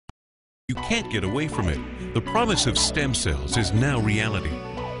You can't get away from it. The promise of stem cells is now reality.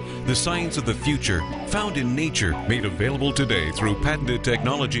 The science of the future, found in nature, made available today through patented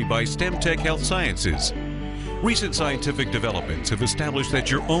technology by Stemtech Health Sciences. Recent scientific developments have established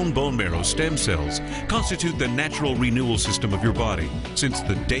that your own bone marrow stem cells constitute the natural renewal system of your body since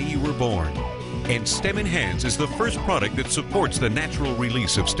the day you were born. And StemEnhance is the first product that supports the natural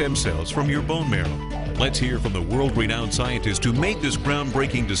release of stem cells from your bone marrow. Let's hear from the world-renowned scientist who made this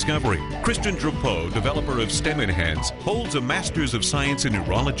groundbreaking discovery. Christian Drapeau, developer of StemEnhance, holds a Master's of Science in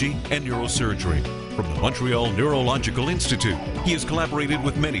Neurology and Neurosurgery from the Montreal Neurological Institute. He has collaborated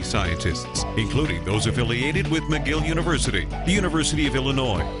with many scientists, including those affiliated with McGill University, the University of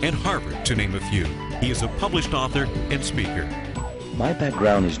Illinois, and Harvard, to name a few. He is a published author and speaker. My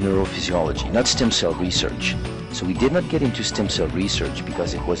background is neurophysiology, not stem cell research. So we did not get into stem cell research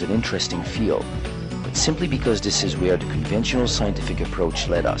because it was an interesting field, but simply because this is where the conventional scientific approach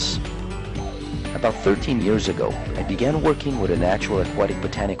led us. About 13 years ago, I began working with a natural aquatic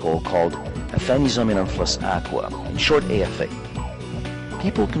botanical called Aphanizomenanthus aqua, in short AFA.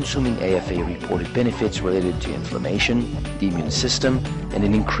 People consuming AFA reported benefits related to inflammation, the immune system, and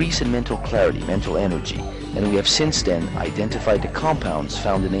an increase in mental clarity, mental energy. And we have since then identified the compounds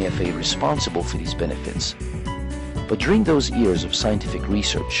found in AFA responsible for these benefits. But during those years of scientific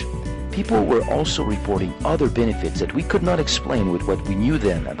research, people were also reporting other benefits that we could not explain with what we knew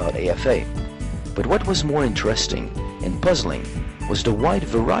then about AFA. But what was more interesting and puzzling was the wide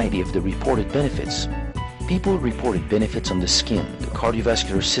variety of the reported benefits. People reported benefits on the skin, the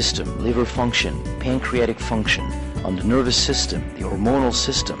cardiovascular system, liver function, pancreatic function, on the nervous system, the hormonal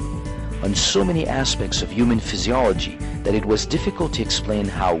system, on so many aspects of human physiology that it was difficult to explain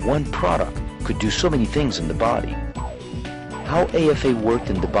how one product could do so many things in the body. How AFA worked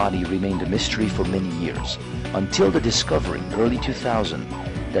in the body remained a mystery for many years, until the discovery in early 2000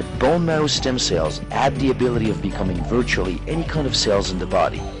 that bone marrow stem cells had the ability of becoming virtually any kind of cells in the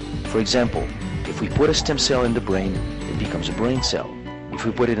body. For example, if we put a stem cell in the brain, it becomes a brain cell. If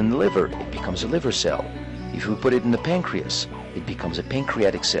we put it in the liver, it becomes a liver cell. If we put it in the pancreas, it becomes a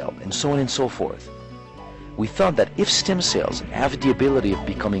pancreatic cell, and so on and so forth. We thought that if stem cells have the ability of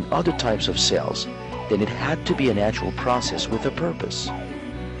becoming other types of cells, then it had to be a natural process with a purpose.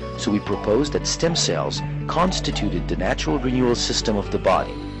 So we proposed that stem cells constituted the natural renewal system of the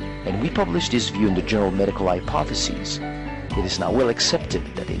body, and we published this view in the journal Medical Hypotheses. It is now well accepted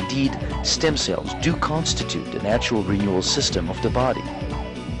that indeed stem cells do constitute the natural renewal system of the body.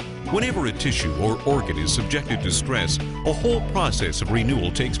 Whenever a tissue or organ is subjected to stress, a whole process of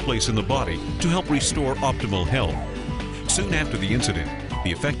renewal takes place in the body to help restore optimal health. Soon after the incident,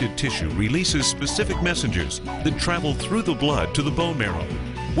 the affected tissue releases specific messengers that travel through the blood to the bone marrow.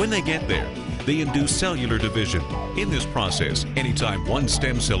 When they get there, they induce cellular division. In this process, anytime one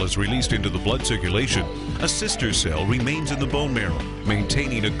stem cell is released into the blood circulation, a sister cell remains in the bone marrow,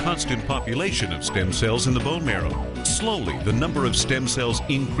 maintaining a constant population of stem cells in the bone marrow. Slowly, the number of stem cells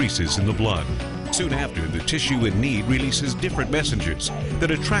increases in the blood. Soon after, the tissue in need releases different messengers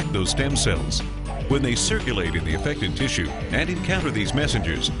that attract those stem cells. When they circulate in the affected tissue and encounter these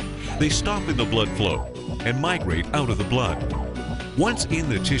messengers, they stop in the blood flow and migrate out of the blood. Once in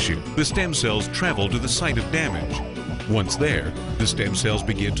the tissue, the stem cells travel to the site of damage. Once there, the stem cells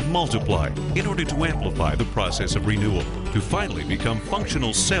begin to multiply in order to amplify the process of renewal, to finally become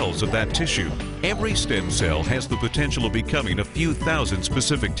functional cells of that tissue. Every stem cell has the potential of becoming a few thousand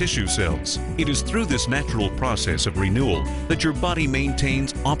specific tissue cells. It is through this natural process of renewal that your body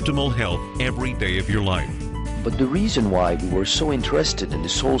maintains optimal health every day of your life. But the reason why we were so interested in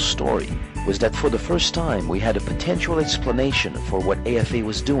this whole story was that for the first time we had a potential explanation for what AFA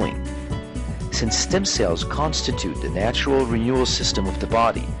was doing. Since stem cells constitute the natural renewal system of the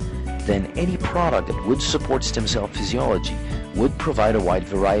body, then any product that would support stem cell physiology would provide a wide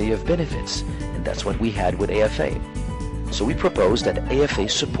variety of benefits, and that's what we had with AFA. So we proposed that AFA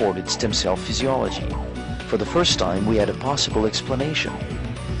supported stem cell physiology. For the first time, we had a possible explanation.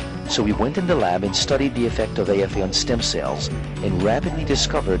 So we went in the lab and studied the effect of AFA on stem cells and rapidly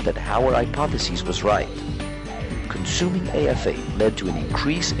discovered that our hypothesis was right. Consuming AFA led to an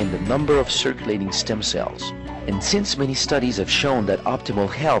increase in the number of circulating stem cells. And since many studies have shown that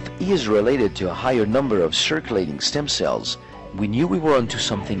optimal health is related to a higher number of circulating stem cells, we knew we were onto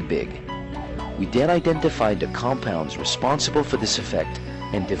something big. We then identified the compounds responsible for this effect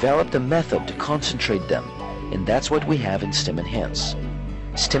and developed a method to concentrate them, and that's what we have in StemEnhance.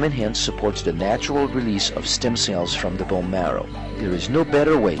 StemEnhance supports the natural release of stem cells from the bone marrow. There is no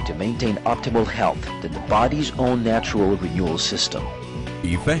better way to maintain optimal health than the body's own natural renewal system.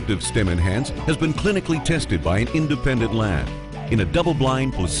 The effect of StemEnhance has been clinically tested by an independent lab. in a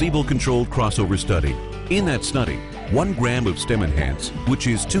double-blind, placebo-controlled crossover study. In that study, 1 gram of Stem Enhance, which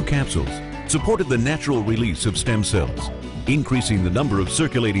is 2 capsules, supported the natural release of stem cells, increasing the number of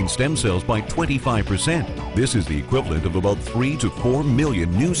circulating stem cells by 25%. This is the equivalent of about 3 to 4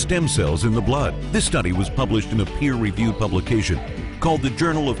 million new stem cells in the blood. This study was published in a peer-reviewed publication called the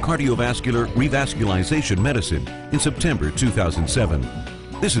Journal of Cardiovascular Revascularization Medicine in September 2007.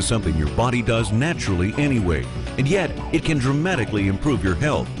 This is something your body does naturally anyway, and yet it can dramatically improve your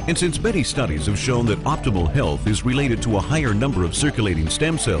health. And since many studies have shown that optimal health is related to a higher number of circulating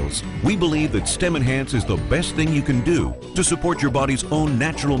stem cells, we believe that Stem Enhance is the best thing you can do to support your body's own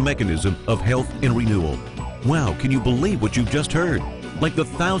natural mechanism of health and renewal. Wow, can you believe what you've just heard? Like the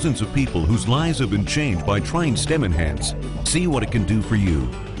thousands of people whose lives have been changed by trying Stem Enhance. See what it can do for you.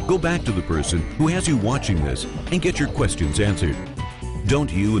 Go back to the person who has you watching this and get your questions answered.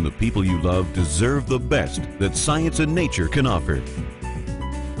 Don't you and the people you love deserve the best that science and nature can offer?